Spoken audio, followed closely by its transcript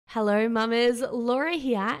Hello mamas, Laura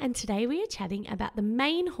here, and today we are chatting about the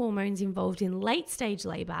main hormones involved in late stage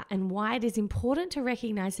labour and why it is important to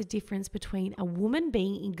recognise the difference between a woman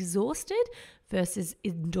being exhausted versus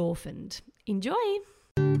endorphined. Enjoy!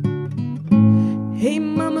 Hey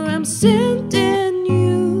mama, I'm sending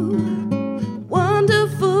you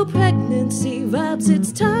wonderful pregnancy vibes.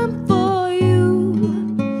 It's time for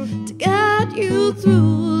you to guide you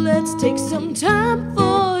through. Let's take some time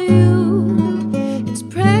for you. It's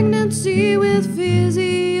Pregnancy with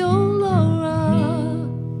Physio Laura.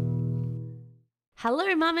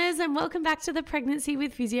 Hello mamas and welcome back to the Pregnancy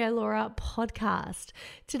with Physio Laura podcast.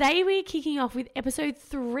 Today we're kicking off with episode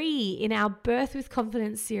 3 in our Birth with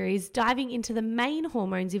Confidence series, diving into the main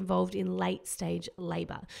hormones involved in late stage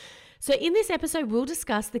labour. So in this episode, we'll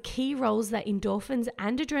discuss the key roles that endorphins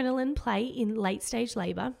and adrenaline play in late stage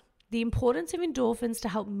labour, the importance of endorphins to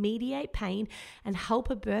help mediate pain and help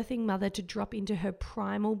a birthing mother to drop into her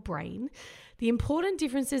primal brain, the important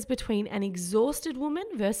differences between an exhausted woman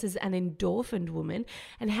versus an endorphined woman,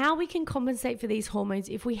 and how we can compensate for these hormones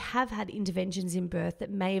if we have had interventions in birth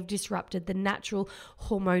that may have disrupted the natural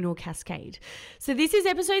hormonal cascade. So this is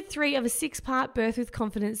episode 3 of a 6-part Birth with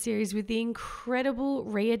Confidence series with the incredible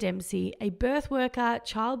Rhea Dempsey, a birth worker,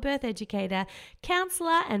 childbirth educator,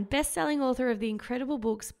 counsellor, and best-selling author of the incredible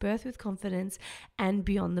books Birth with Confidence and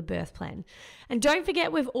Beyond the Birth Plan. And don't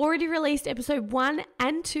forget, we've already released episode 1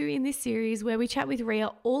 and 2 in this series where we chat with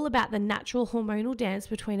Rhea all about the natural hormonal dance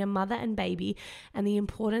between a mother and baby and the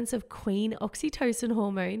importance of queen oxytocin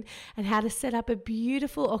hormone and how to set up a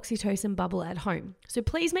beautiful oxytocin bubble at home. So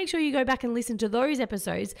please make sure you go back and listen to those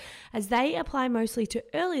episodes as they apply mostly to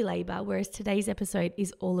early labour, whereas today's episode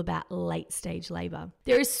is all about late stage labour.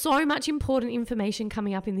 There is so much important information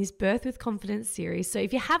coming up in this Birth with Confidence series, so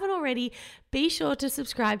if you haven't already, be sure to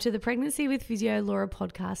subscribe to the Pregnancy with Physio Laura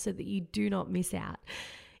podcast so that you do not miss out.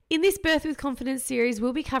 In this Birth with Confidence series,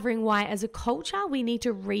 we'll be covering why, as a culture, we need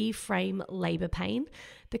to reframe labour pain,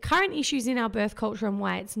 the current issues in our birth culture and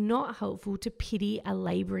why it's not helpful to pity a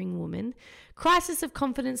labouring woman, crisis of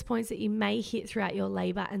confidence points that you may hit throughout your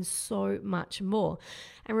labour, and so much more.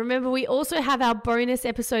 And remember, we also have our bonus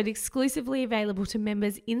episode exclusively available to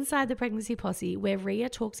members inside the Pregnancy Posse, where Rhea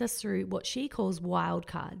talks us through what she calls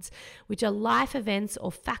wildcards, which are life events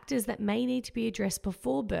or factors that may need to be addressed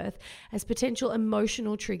before birth as potential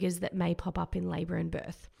emotional triggers that may pop up in labour and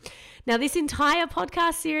birth. Now, this entire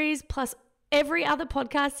podcast series, plus every other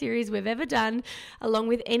podcast series we've ever done, along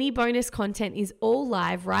with any bonus content, is all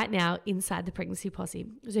live right now inside the Pregnancy Posse.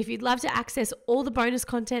 So if you'd love to access all the bonus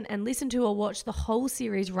content and listen to or watch the whole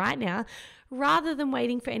series right now, rather than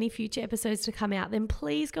waiting for any future episodes to come out, then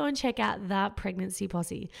please go and check out the Pregnancy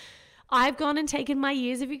Posse. I've gone and taken my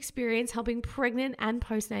years of experience helping pregnant and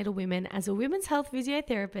postnatal women as a women's health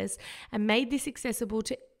physiotherapist and made this accessible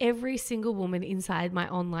to every single woman inside my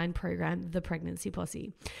online program, The Pregnancy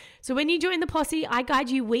Posse. So when you join the Posse, I guide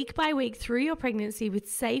you week by week through your pregnancy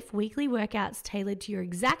with safe weekly workouts tailored to your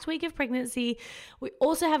exact week of pregnancy. We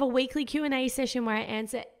also have a weekly Q&A session where I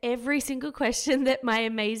answer every single question that my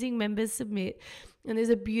amazing members submit. And there's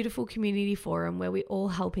a beautiful community forum where we all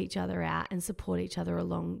help each other out and support each other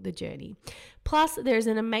along the journey. Plus, there's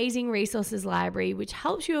an amazing resources library which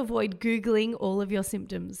helps you avoid Googling all of your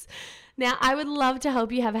symptoms. Now, I would love to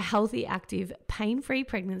help you have a healthy, active, pain-free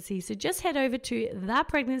pregnancy. So just head over to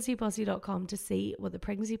thepregnancyposse.com to see what the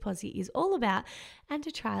Pregnancy Posse is all about and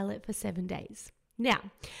to trial it for 7 days. Now,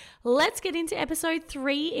 let's get into episode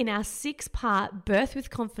 3 in our 6-part Birth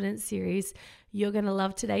with Confidence series. You're going to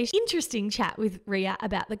love today's interesting chat with Rhea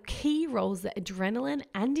about the key roles that adrenaline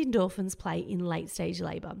and endorphins play in late stage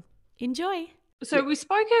labour. Enjoy. So we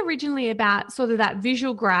spoke originally about sort of that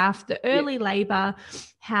visual graph, the early labour,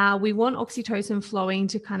 how we want oxytocin flowing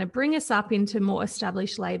to kind of bring us up into more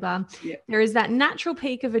established labour. There is that natural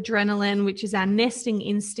peak of adrenaline, which is our nesting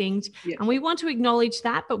instinct. And we want to acknowledge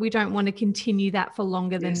that, but we don't want to continue that for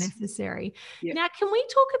longer than necessary. Now, can we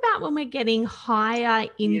talk about when we're getting higher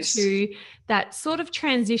into that sort of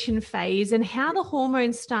transition phase and how the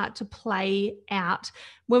hormones start to play out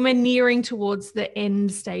when we're nearing towards the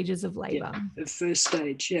end stages of labour? The first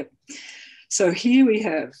stage, So here we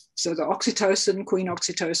have, the oxytocin, queen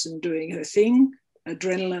oxytocin doing her thing.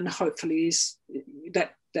 Adrenaline hopefully is,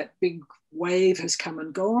 that big wave has come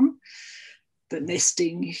and gone. The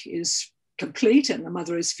nesting is complete and the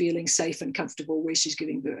mother is feeling safe and comfortable where she's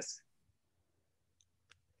giving birth.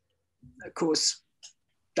 Of course,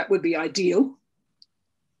 that would be ideal.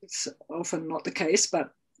 It's often not the case,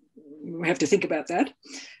 but we have to think about that.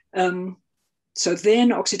 So then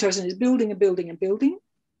oxytocin is building and building and building.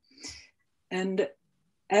 And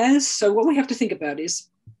so what we have to think about is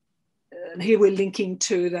and here we're linking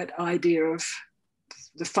to that idea of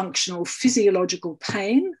the functional physiological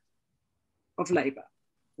pain of labour.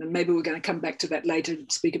 And maybe we're going to come back to that later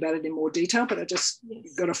and speak about it in more detail, but I just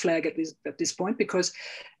got a flag at this point, because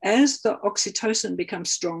as the oxytocin becomes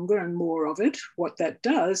stronger and more of it, what that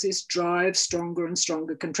does is drive stronger and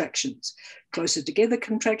stronger contractions, closer together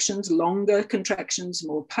contractions, longer contractions,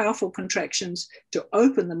 more powerful contractions to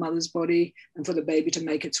open the mother's body and for the baby to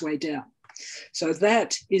make its way down. So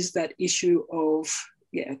that is that issue of,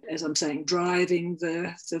 as I'm saying, driving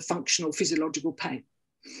the functional physiological pain.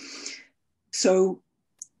 So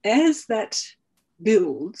as that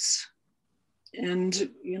builds, and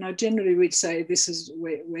generally we'd say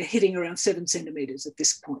we're hitting around 7 centimeters at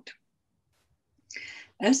this point.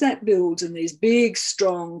 As that builds and these big,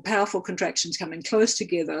 strong, powerful contractions coming close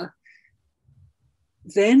together,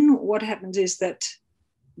 then what happens is that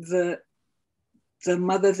the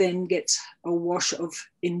mother then gets a wash of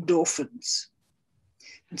endorphins.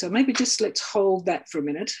 And so maybe just let's hold that for a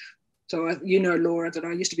minute. So Laura, that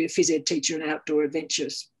I used to be a phys ed teacher and outdoor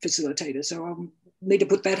adventures facilitator. So I'll need to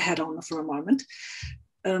put that hat on for a moment.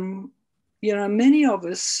 Many of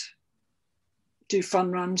us do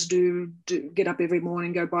fun runs, do get up every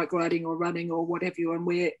morning, go bike riding or running or what have you, and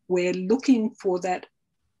we're looking for that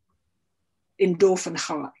endorphin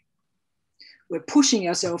high. We're pushing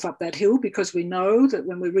ourselves up that hill because we know that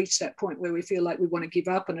when we reach that point where we feel like we want to give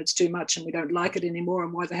up and it's too much and we don't like it anymore,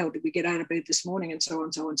 and why the hell did we get out of bed this morning, and so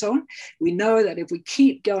on, so on, so on. We know that if we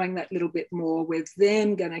keep going that little bit more, we're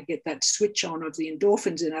then going to get that switch on of the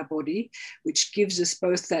endorphins in our body, which gives us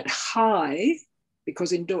both that high,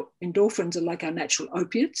 because endorphins are like our natural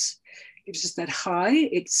opiates, gives us that high,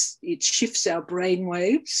 it shifts our brain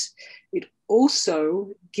waves. It also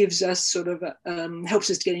gives us sort of,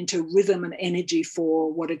 helps us get into rhythm and energy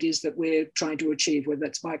for what it is that we're trying to achieve, whether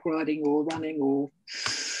that's bike riding or running or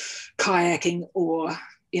kayaking or,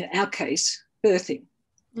 in our case, birthing.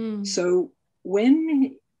 So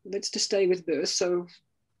let's just stay with birth. So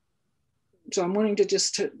I'm wanting to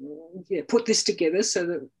just put this together so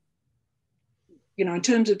that, in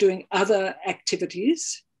terms of doing other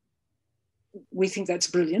activities, we think that's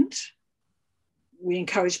brilliant. We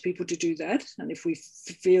encourage people to do that. And if we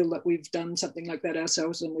feel that we've done something like that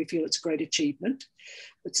ourselves, then we feel it's a great achievement.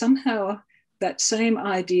 But somehow that same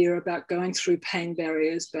idea about going through pain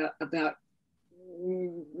barriers, about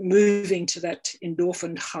moving to that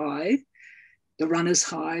endorphin high, the runner's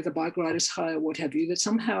high, the bike rider's high, or what have you, that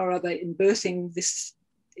somehow or other in birthing this,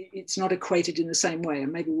 it's not equated in the same way.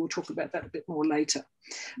 And maybe we'll talk about that a bit more later.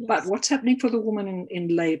 Yes. But what's happening for the woman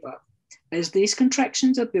in labour, as these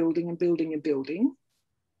contractions are building and building and building,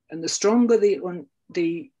 and the stronger the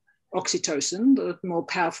oxytocin, the more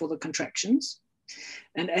powerful the contractions.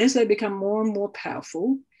 And as they become more and more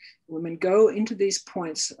powerful, women go into these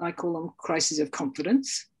points, I call them crises of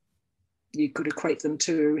confidence. You could equate them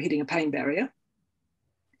to hitting a pain barrier.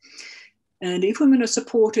 And if women are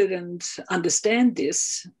supported and understand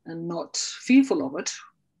this and not fearful of it,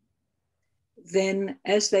 then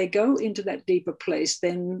as they go into that deeper place,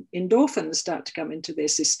 then endorphins start to come into their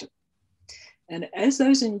system. And as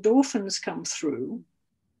those endorphins come through,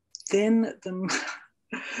 then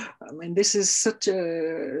this is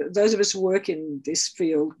those of us who work in this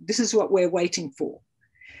field, this is what we're waiting for.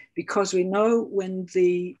 Because we know when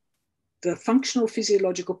the functional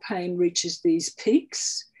physiological pain reaches these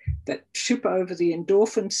peaks that trip over the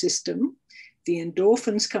endorphin system, the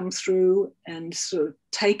endorphins come through and sort of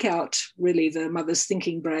take out really the mother's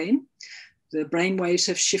thinking brain. The brain waves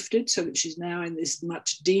have shifted so that she's now in this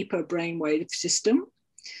much deeper brainwave system.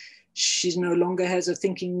 She no longer has a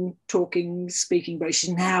thinking, talking, speaking brain.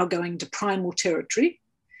 She's now going to primal territory.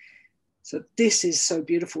 So this is so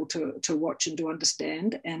beautiful to watch and to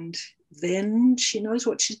understand. And then she knows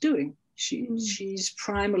what she's doing. She's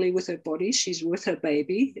primally with her body. She's with her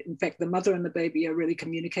baby. In fact, the mother and the baby are really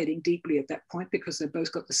communicating deeply at that point because they've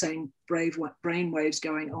both got the same brain waves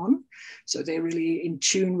going on. So they're really in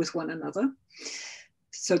tune with one another.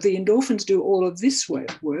 So the endorphins do all of this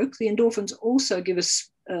work. The endorphins also give us,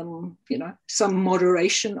 some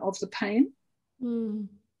moderation of the pain.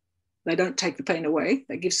 They don't take the pain away.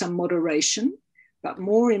 They give some moderation. But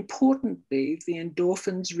more importantly, the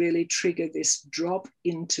endorphins really trigger this drop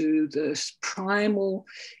into the primal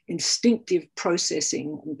instinctive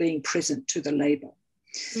processing and being present to the labor.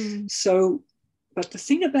 So, but the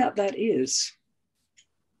thing about that is,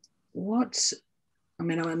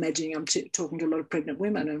 I'm imagining I'm talking to a lot of pregnant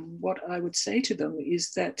women, and what I would say to them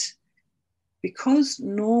is that because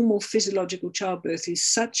normal physiological childbirth is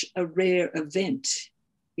such a rare event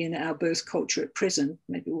in our birth culture at present,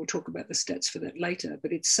 maybe we'll talk about the stats for that later,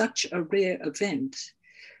 but it's such a rare event,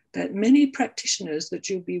 that many practitioners that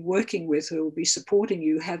you'll be working with who will be supporting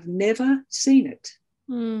you have never seen it.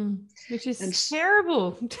 Which is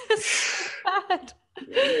terrible. Just bad.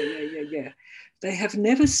 Yeah. They have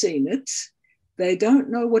never seen it. They don't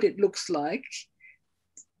know what it looks like.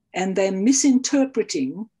 And they're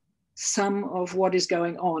misinterpreting some of what is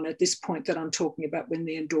going on at this point that I'm talking about when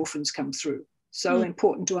the endorphins come through. So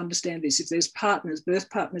important to understand this. If there's partners, birth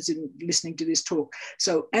partners in listening to this talk,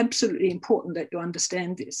 so absolutely important that you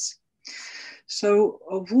understand this. So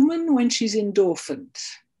a woman, when she's endorphined,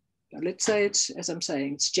 let's say it's, as I'm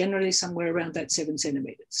saying, it's generally somewhere around that 7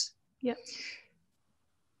 centimeters. Yep.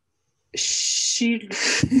 She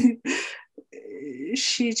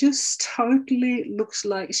just totally looks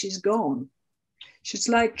like she's gone. She's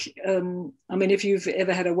like, I mean, if you've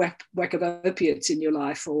ever had a whack of opiates in your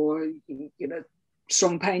life, or,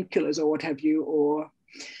 strong painkillers or what have you,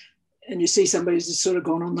 and you see somebody who's just sort of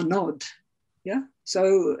gone on the nod. Yeah.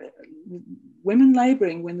 So women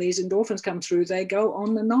laboring, when these endorphins come through, they go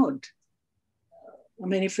on the nod. I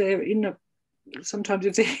mean, if they're sometimes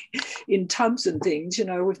if they're in tubs and things,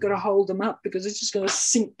 we've got to hold them up because it's just going to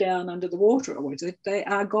sink down under the water. They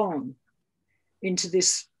are gone into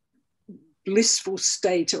this blissful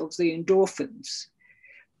state of the endorphins.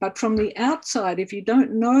 But from the outside, if you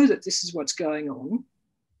don't know that this is what's going on,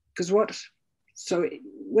 so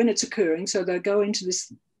when it's occurring, so they go into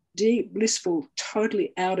this deep, blissful,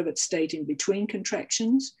 totally out of it state in between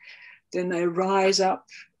contractions, then they rise up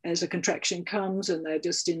as a contraction comes, and they're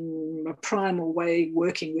just in a primal way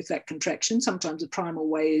working with that contraction. Sometimes the primal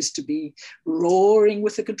way is to be roaring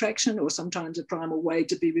with the contraction, or sometimes the primal way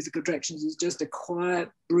to be with the contractions is just a quiet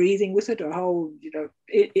breathing with it, a whole,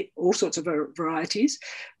 all sorts of varieties.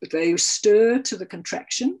 But they stir to the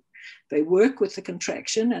contraction, they work with the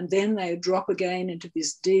contraction, and then they drop again into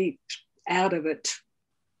this deep, out of it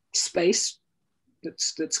space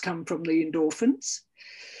that's come from the endorphins.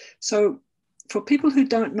 So for people who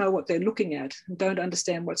don't know what they're looking at and don't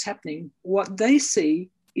understand what's happening, what they see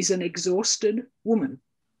is an exhausted woman.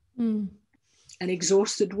 An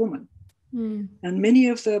exhausted woman. And many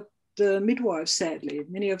of the midwives, sadly,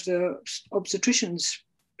 many of the obstetricians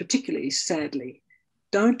particularly, sadly,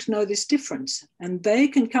 don't know this difference. And they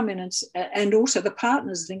can come in and also the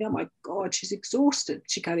partners think, oh my God, she's exhausted.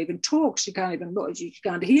 She can't even talk. She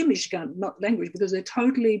can't hear me. She can't, not language, because they're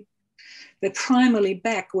primally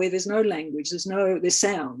back where there's no language, there's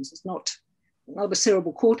sounds, it's not a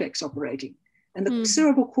cerebral cortex operating. And the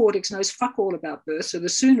cerebral cortex knows fuck all about birth, so the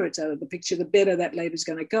sooner it's out of the picture, the better that labour's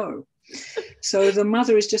going to go. So the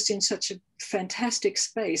mother is just in such a fantastic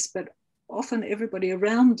space, but often everybody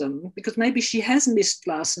around them, because maybe she has missed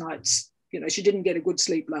last night's, she didn't get a good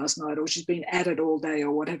sleep last night, or she's been at it all day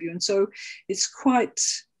or what have you. And so it's quite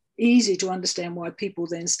easy to understand why people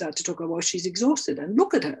then start to talk about, well, she's exhausted, and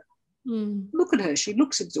look at her. Look at her, she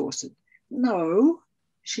looks exhausted. No,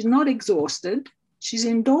 she's not exhausted, she's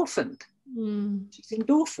endorphined. She's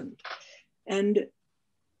endorphined. And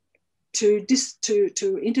to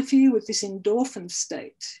interfere with this endorphin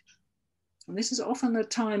state, and this is often a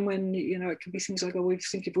time when, it can be things like, oh, we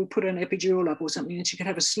think if we put an epidural up or something, and she could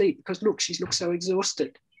have a sleep because look, she looks so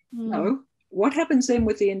exhausted. No, what happens then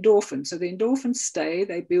with the endorphins? So the endorphins stay,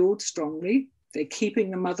 they build strongly, they're keeping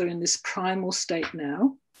the mother in this primal state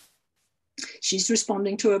now. She's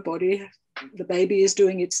responding to her body. The baby is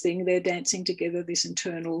doing its thing. They're dancing together, this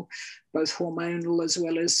internal, both hormonal as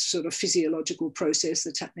well as sort of physiological process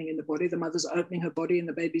that's happening in the body. The mother's opening her body, and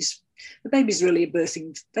the baby's really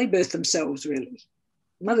birthing. They birth themselves, really.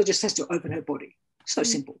 The mother just has to open her body. So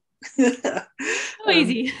simple. So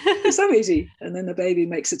easy. So easy. And then the baby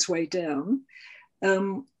makes its way down.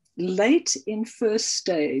 Late in first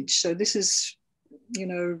stage, so this is,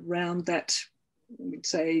 around that, we'd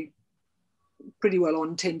say, pretty well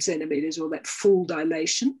on 10 centimeters, or that full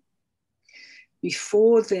dilation.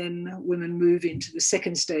 Before then, women move into the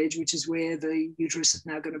second stage, which is where the uterus is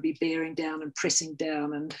now going to be bearing down and pressing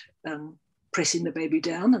down and pressing the baby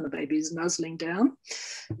down, and the baby is nuzzling down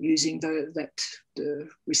using the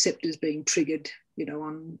receptors being triggered,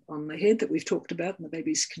 on the head that we've talked about, and the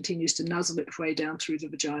baby continues to nuzzle its way down through the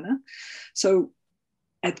vagina. So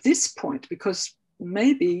at this point, because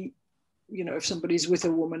maybe, if somebody's with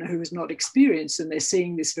a woman who is not experienced and they're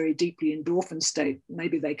seeing this very deeply endorphin state,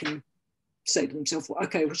 maybe they can say to themselves, well,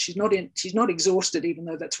 okay, well, she's not exhausted, even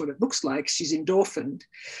though that's what it looks like. She's endorphined.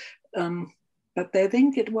 But they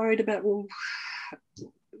then get worried about, well,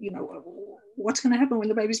 what's going to happen when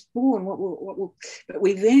the baby's born? But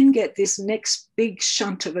we then get this next big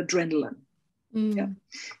shunt of adrenaline. Yeah.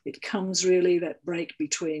 It comes really that break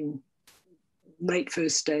between late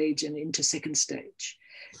first stage and into second stage.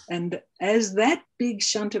 And as that big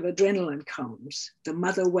shunt of adrenaline comes, the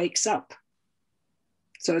mother wakes up.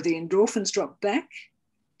 So the endorphins drop back.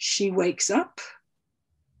 She wakes up.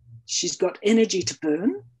 She's got energy to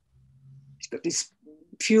burn. She's got this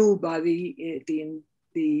fueled by the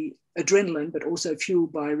adrenaline, but also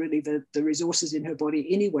fueled by really the resources in her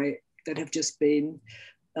body anyway that have just been,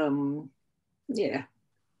 in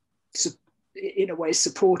a way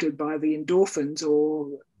supported by the endorphins,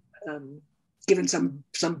 or given some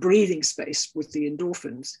breathing space with the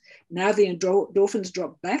endorphins. Now the endorphins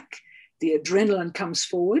drop back, the adrenaline comes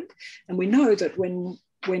forward, and we know that when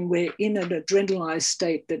we're in an adrenalized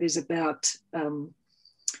state that is about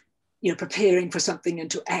preparing for something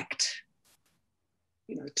and to act,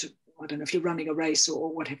 I don't know if you're running a race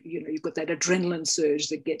or whatever, you've got that adrenaline surge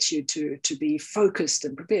that gets you to be focused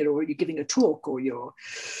and prepared, or you're giving a talk, or you're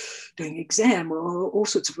doing an exam, or all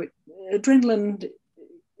sorts of adrenaline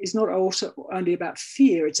is not also only about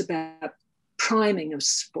fear, it's about priming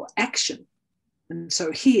us for action. And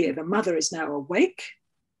so here, the mother is now awake.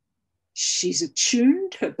 She's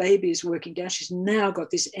attuned. Her baby is working down. She's now got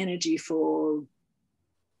this energy for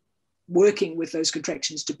working with those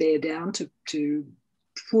contractions to bear down, to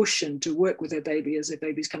push and to work with her baby as her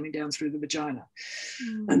baby's coming down through the vagina.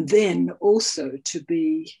 And then also to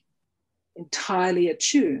be entirely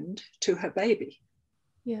attuned to her baby.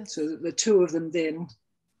 Yes. So that the two of them then,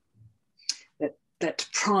 that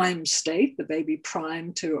prime state, the baby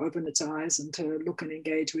primed to open its eyes and to look and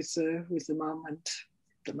engage with the mum, and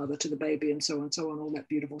the mother to the baby, and so on, all that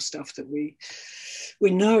beautiful stuff that we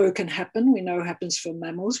know can happen. We know happens for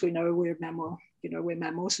mammals. We know we're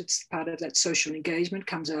mammals. It's part of that social engagement,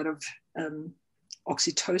 comes out of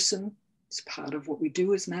oxytocin. It's part of what we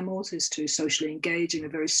do as mammals, is to socially engage in a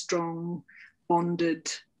very strong,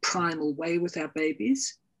 bonded, primal way with our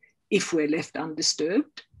babies, if we're left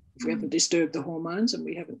undisturbed. If we haven't disturbed the hormones and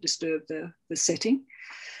we haven't disturbed the setting.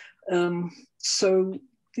 So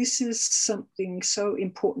this is something so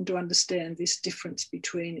important to understand, this difference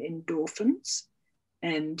between endorphins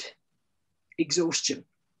and exhaustion.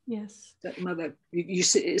 Yes. That mother, you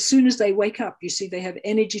see, as soon as they wake up, you see they have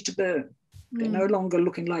energy to burn. They're no longer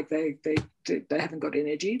looking like they haven't got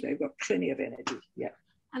energy. They've got plenty of energy. Yeah.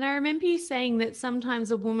 And I remember you saying that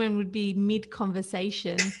sometimes a woman would be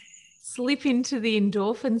mid-conversation, slip into the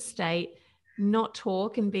endorphin state, not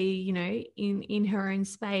talk and be, in her own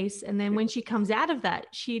space. And then when she comes out of that,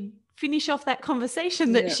 she'd finish off that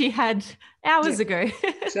conversation that she had hours ago.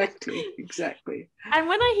 Exactly. And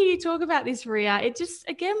when I hear you talk about this, Ria, it just,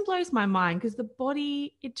 again, blows my mind, because the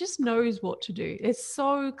body, it just knows what to do. It's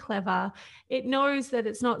so clever. It knows that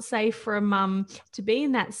it's not safe for a mum to be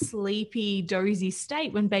in that sleepy, dozy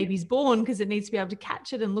state when baby's born, because it needs to be able to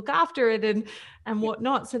catch it and look after it and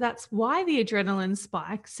whatnot. So that's why the adrenaline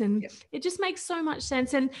spikes, and it just makes so much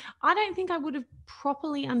sense. And I don't think I would have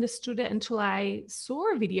properly understood it until I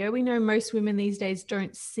saw a video. We know most women these days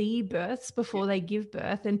don't see births before they give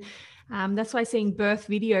birth, and that's why seeing birth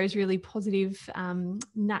videos, really positive,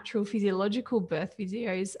 natural physiological birth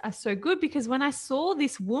videos, are so good, because when I saw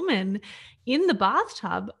this woman in the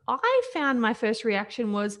bathtub, I found my first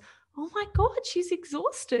reaction was, oh my God, she's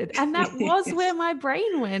exhausted. And that was where my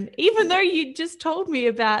brain went, even though you just told me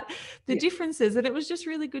about the differences. And it was just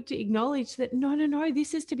really good to acknowledge that, no,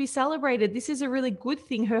 this is to be celebrated. This is a really good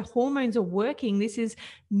thing. Her hormones are working. This is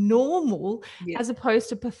normal, as opposed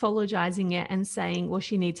to pathologizing it and saying, well,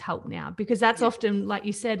 she needs help now. Because that's often, like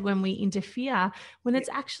you said, when we interfere, when it's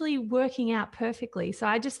actually working out perfectly. So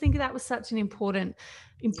I just think that was such an important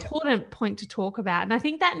point to talk about. And I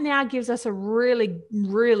think that now gives us a really,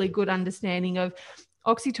 really good understanding of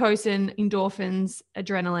oxytocin, endorphins,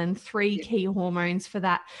 adrenaline, three key hormones for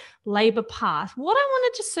that labor path. What I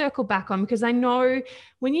wanted to circle back on, because I know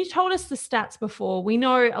when you told us the stats before, we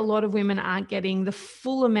know a lot of women aren't getting the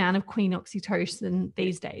full amount of queen oxytocin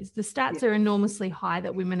these days. The stats are enormously high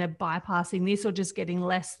that women are bypassing this or just getting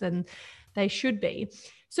less than they should be.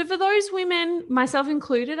 So for those women, myself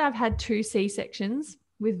included, I've had 2 C-sections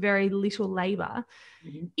with very little labor.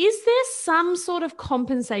 Is there some sort of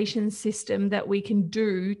compensation system that we can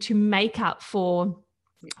do to make up for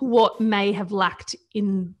what may have lacked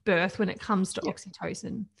in birth when it comes to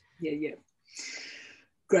oxytocin?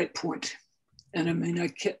 Great point. And I mean,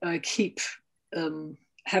 I keep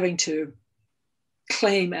having to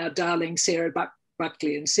claim our darling Sarah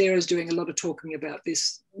Buckley, and Sarah's doing a lot of talking about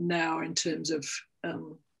this now in terms of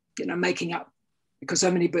making up, because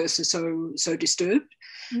so many births are so disturbed.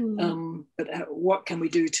 But what can we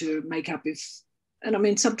do to make up and I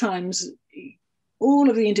mean, sometimes all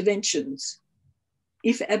of the interventions,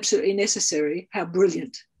 if absolutely necessary, how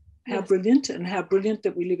brilliant. how brilliant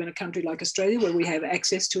that we live in a country like Australia where we have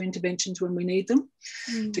access to interventions when we need them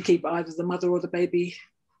to keep either the mother or the baby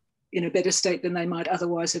in a better state than they might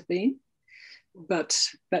otherwise have been. But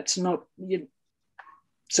that's not,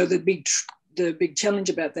 so the big challenge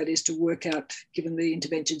about that is to work out, given the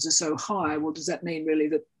interventions are so high, well, does that mean really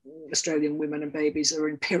that Australian women and babies are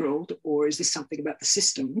imperiled, or is this something about the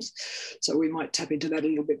systems? So we might tap into that a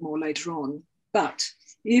little bit more later on. But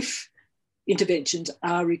if interventions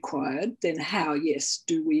are required, then how,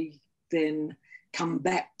 do we then come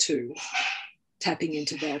back to tapping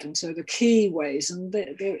into that? And so the key ways, and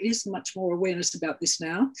there is much more awareness about this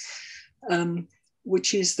now,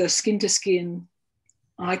 which is the skin-to-skin,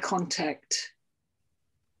 eye contact.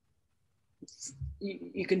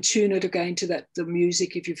 You can tune it again to that, the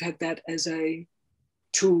music, if you've had that as a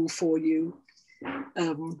tool for you.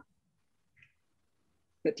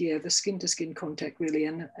 But yeah, the skin-to-skin contact really,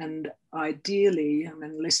 and ideally,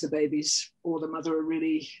 unless the babies or the mother are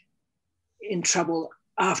really in trouble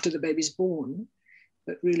after the baby's born,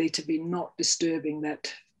 but really to be not disturbing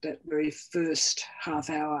that very first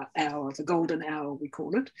half hour, the golden hour we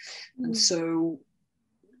call it. And so,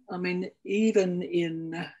 even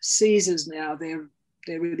in Caesars now, they're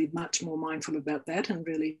really much more mindful about that and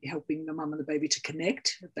really helping the mum and the baby to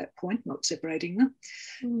connect at that point, not separating them.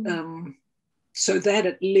 So that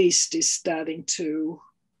at least is starting to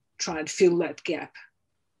try and fill that gap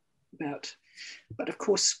but of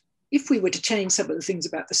course, if we were to change some of the things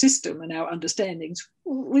about the system and our understandings,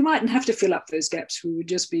 we mightn't have to fill up those gaps. We would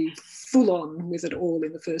just be full on with it all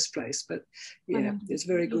in the first place. But there's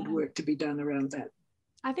very good work to be done around that.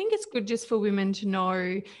 I think it's good just for women to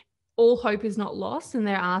know all hope is not lost and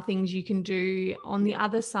there are things you can do on the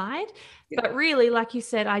other side. But really, like you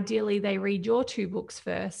said, ideally they read your 2 books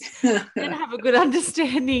first and have a good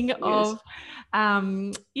understanding of,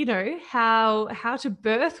 how to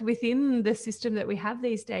birth within the system that we have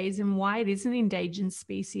these days and why it is an endangered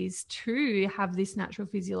species to have this natural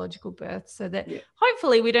physiological birth so that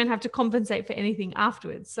hopefully we don't have to compensate for anything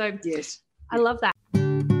afterwards. So I love that.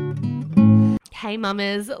 Hey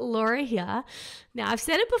mamas, Laura here. Now I've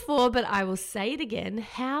said it before, but I will say it again.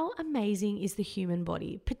 How amazing is the human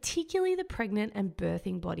body, particularly the pregnant and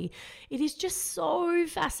birthing body? It is just so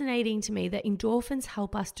fascinating to me that endorphins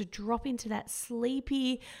help us to drop into that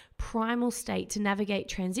sleepy, primal state to navigate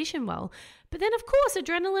transition well. But then of course,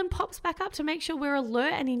 adrenaline pops back up to make sure we're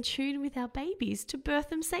alert and in tune with our babies to birth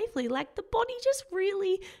them safely. Like the body just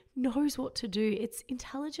really knows what to do. Its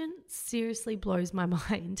intelligence seriously blows my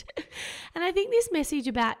mind. And I think this message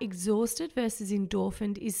about exhausted versus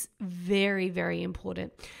endorphined is very, very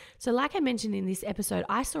important. So like I mentioned in this episode,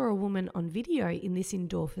 I saw a woman on video in this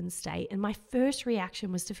endorphin state, and my first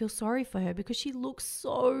reaction was to feel sorry for her because she looks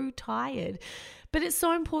so tired. But it's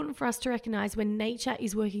so important for us to recognize when nature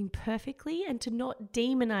is working perfectly and to not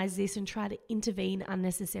demonize this and try to intervene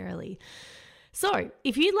unnecessarily. So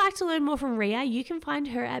if you'd like to learn more from Ria, you can find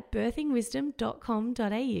her at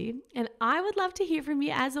birthingwisdom.com.au. And I would love to hear from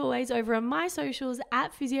you as always over on my socials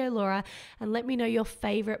at PhysioLaura, and let me know your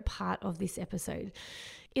favorite part of this episode.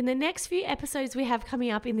 In the next few episodes we have coming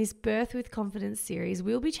up in this Birth with Confidence series,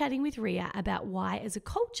 we'll be chatting with Ria about why as a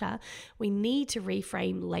culture we need to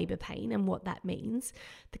reframe labour pain and what that means,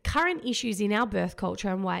 the current issues in our birth culture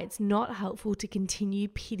and why it's not helpful to continue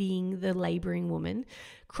pitying the labouring woman,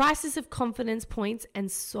 crisis of confidence points, and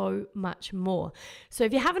so much more. So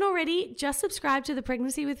if you haven't already, just subscribe to the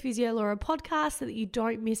Pregnancy with Physio Laura podcast so that you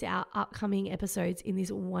don't miss our upcoming episodes in this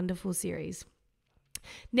wonderful series.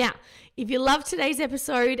 Now, if you love today's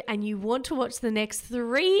episode and you want to watch the next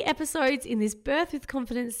 3 episodes in this Birth with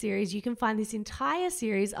Confidence series, you can find this entire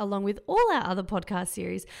series along with all our other podcast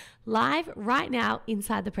series live right now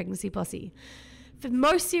inside the Pregnancy Posse. For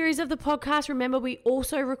most series of the podcast, remember we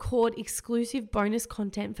also record exclusive bonus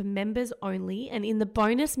content for members only. And in the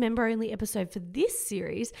bonus member-only episode for this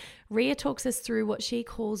series, Ria talks us through what she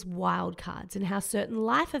calls wildcards and how certain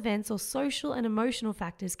life events or social and emotional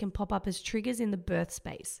factors can pop up as triggers in the birth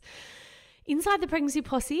space. Inside the Pregnancy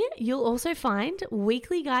Posse, you'll also find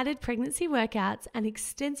weekly guided pregnancy workouts, an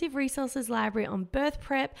extensive resources library on birth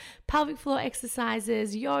prep, pelvic floor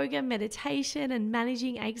exercises, yoga, meditation, and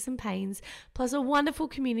managing aches and pains, plus a wonderful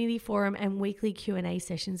community forum and weekly Q&A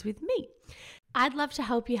sessions with me. I'd love to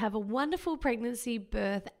help you have a wonderful pregnancy,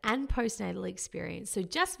 birth, and postnatal experience. So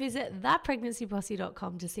just visit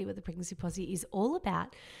thepregnancyposse.com to see what the Pregnancy Posse is all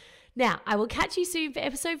about. Now, I will catch you soon for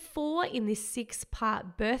episode 4 in this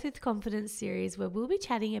 6-part Birth with Confidence series where we'll be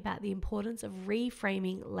chatting about the importance of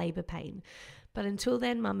reframing labour pain. But until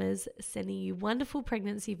then, mamas, sending you wonderful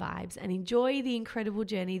pregnancy vibes and enjoy the incredible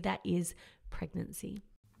journey that is pregnancy.